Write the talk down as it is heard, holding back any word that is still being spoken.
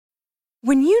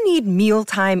When you need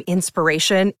mealtime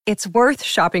inspiration, it's worth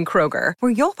shopping Kroger,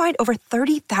 where you'll find over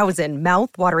 30,000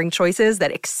 mouth-watering choices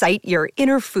that excite your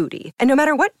inner foodie. And no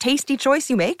matter what tasty choice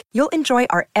you make, you'll enjoy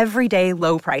our everyday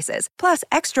low prices, plus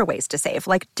extra ways to save,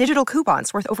 like digital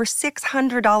coupons worth over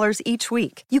 $600 each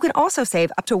week. You can also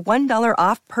save up to $1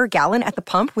 off per gallon at the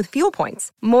pump with fuel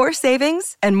points. More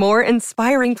savings and more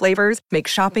inspiring flavors make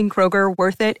shopping Kroger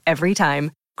worth it every time.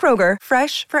 Kroger,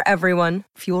 fresh for everyone.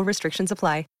 Fuel restrictions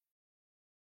apply.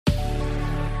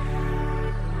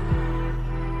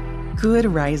 Good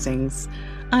risings.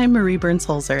 I'm Marie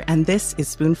Burns-Holzer, and this is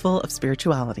Spoonful of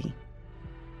Spirituality.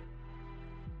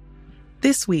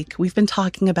 This week, we've been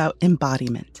talking about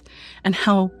embodiment and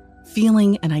how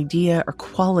feeling an idea or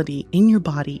quality in your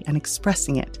body and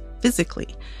expressing it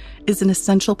physically is an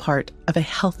essential part of a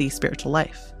healthy spiritual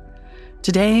life.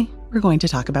 Today, we're going to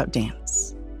talk about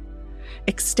dance.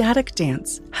 Ecstatic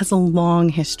dance has a long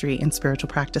history in spiritual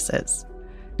practices.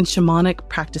 In shamanic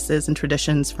practices and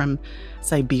traditions from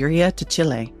Siberia to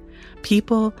Chile,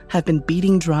 people have been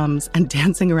beating drums and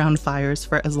dancing around fires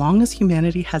for as long as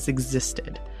humanity has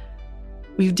existed.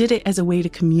 We did it as a way to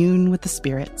commune with the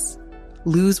spirits,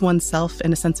 lose oneself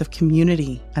in a sense of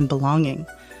community and belonging,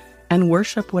 and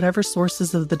worship whatever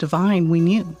sources of the divine we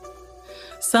knew.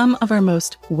 Some of our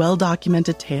most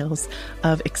well-documented tales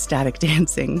of ecstatic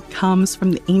dancing comes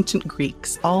from the ancient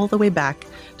Greeks all the way back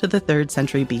to the 3rd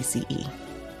century BCE.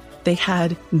 They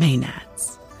had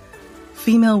Maenads,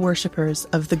 female worshippers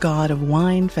of the god of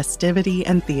wine, festivity,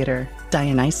 and theater,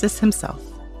 Dionysus himself.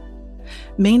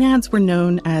 Maenads were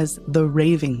known as the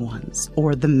raving ones,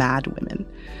 or the mad women,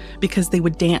 because they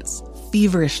would dance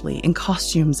feverishly in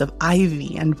costumes of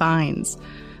ivy and vines,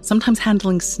 sometimes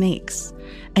handling snakes,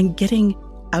 and getting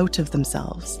out of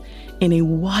themselves in a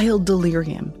wild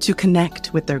delirium to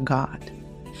connect with their god.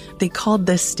 They called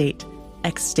this state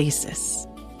ecstasis,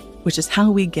 which is how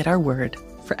we get our word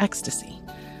for ecstasy.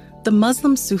 The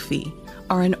Muslim Sufi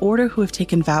are an order who have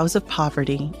taken vows of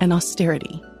poverty and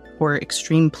austerity, or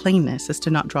extreme plainness as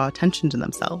to not draw attention to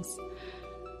themselves.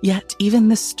 Yet, even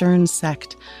this stern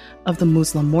sect of the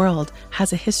Muslim world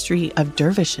has a history of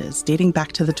dervishes dating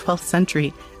back to the 12th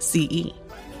century CE,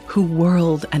 who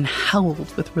whirled and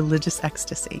howled with religious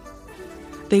ecstasy.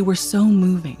 They were so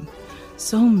moving,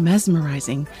 so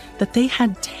mesmerizing, that they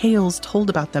had tales told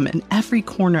about them in every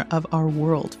corner of our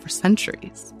world for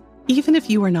centuries. Even if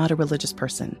you are not a religious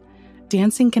person,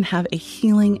 dancing can have a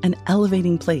healing and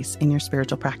elevating place in your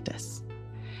spiritual practice.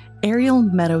 Ariel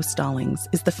Meadow Stallings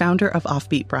is the founder of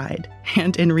Offbeat Bride,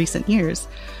 and in recent years,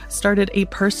 started a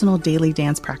personal daily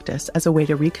dance practice as a way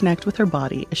to reconnect with her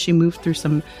body as she moved through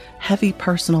some heavy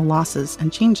personal losses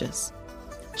and changes.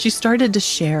 She started to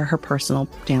share her personal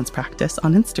dance practice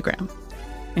on Instagram.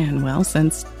 And well,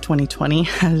 since 2020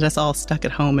 had us all stuck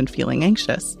at home and feeling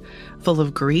anxious, full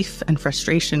of grief and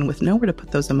frustration with nowhere to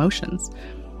put those emotions,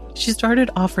 she started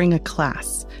offering a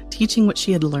class teaching what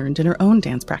she had learned in her own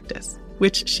dance practice,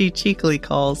 which she cheekily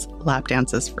calls Lap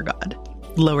Dances for God,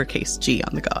 lowercase g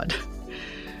on the God.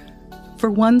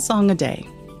 For one song a day,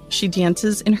 she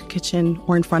dances in her kitchen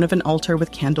or in front of an altar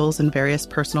with candles and various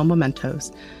personal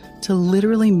mementos to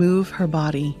literally move her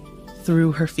body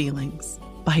through her feelings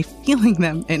by feeling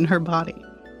them in her body.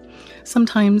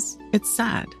 Sometimes it's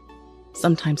sad,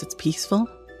 sometimes it's peaceful,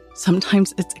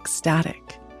 sometimes it's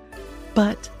ecstatic.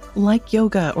 But like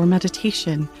yoga or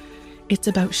meditation, it's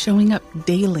about showing up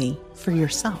daily for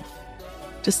yourself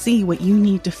to see what you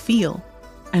need to feel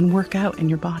and work out in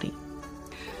your body.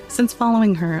 Since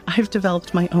following her, I've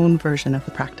developed my own version of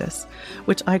the practice,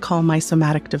 which I call my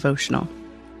somatic devotional,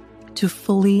 to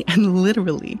fully and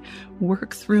literally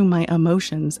work through my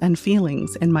emotions and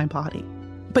feelings in my body.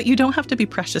 But you don't have to be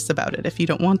precious about it if you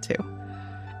don't want to.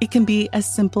 It can be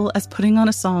as simple as putting on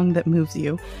a song that moves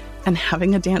you and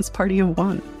having a dance party of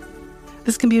one.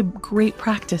 This can be a great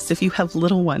practice if you have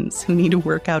little ones who need to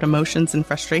work out emotions and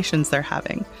frustrations they're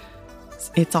having.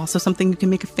 It's also something you can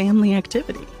make a family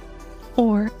activity.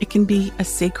 Or it can be a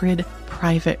sacred,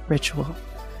 private ritual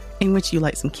in which you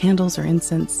light some candles or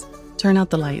incense, turn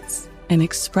out the lights, and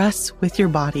express with your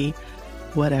body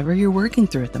whatever you're working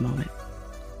through at the moment.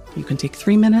 You can take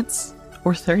 3 minutes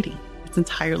or 30. It's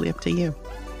entirely up to you.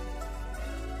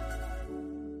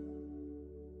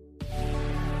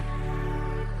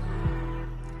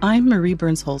 I'm Marie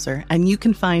Burns-Holzer, and you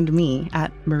can find me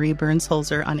at Marie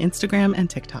Burns-Holzer on Instagram and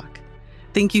TikTok.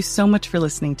 Thank you so much for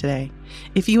listening today.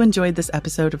 If you enjoyed this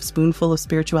episode of Spoonful of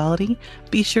Spirituality,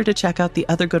 be sure to check out the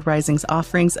other Good Risings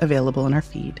offerings available in our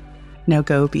feed. Now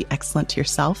go be excellent to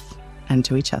yourself and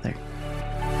to each other.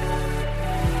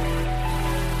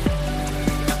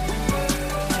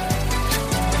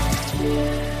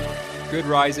 Good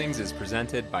Risings is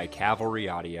presented by Cavalry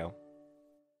Audio.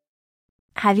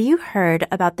 Have you heard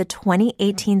about the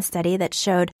 2018 study that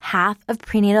showed half of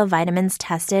prenatal vitamins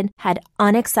tested had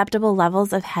unacceptable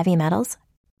levels of heavy metals?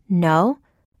 No?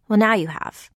 Well, now you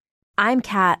have. I'm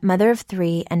Kat, mother of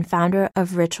 3 and founder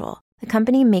of Ritual, the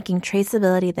company making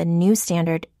traceability the new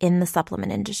standard in the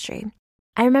supplement industry.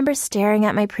 I remember staring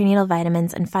at my prenatal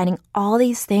vitamins and finding all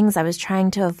these things I was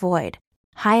trying to avoid.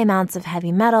 High amounts of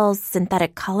heavy metals,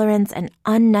 synthetic colorants, and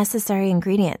unnecessary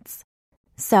ingredients.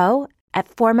 So, at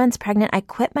 4 months pregnant, I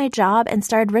quit my job and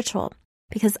started Ritual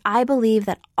because I believe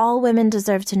that all women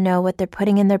deserve to know what they're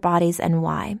putting in their bodies and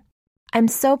why. I'm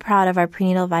so proud of our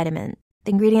prenatal vitamin.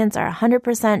 The ingredients are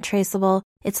 100% traceable,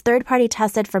 it's third-party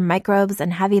tested for microbes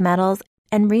and heavy metals,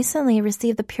 and recently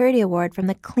received the Purity Award from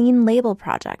the Clean Label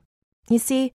Project. You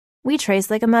see, we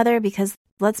trace like a mother because,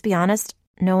 let's be honest,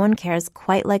 no one cares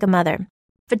quite like a mother.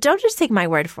 But don't just take my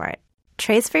word for it.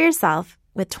 Trace for yourself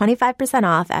with 25%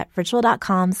 off at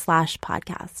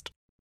ritual.com/podcast.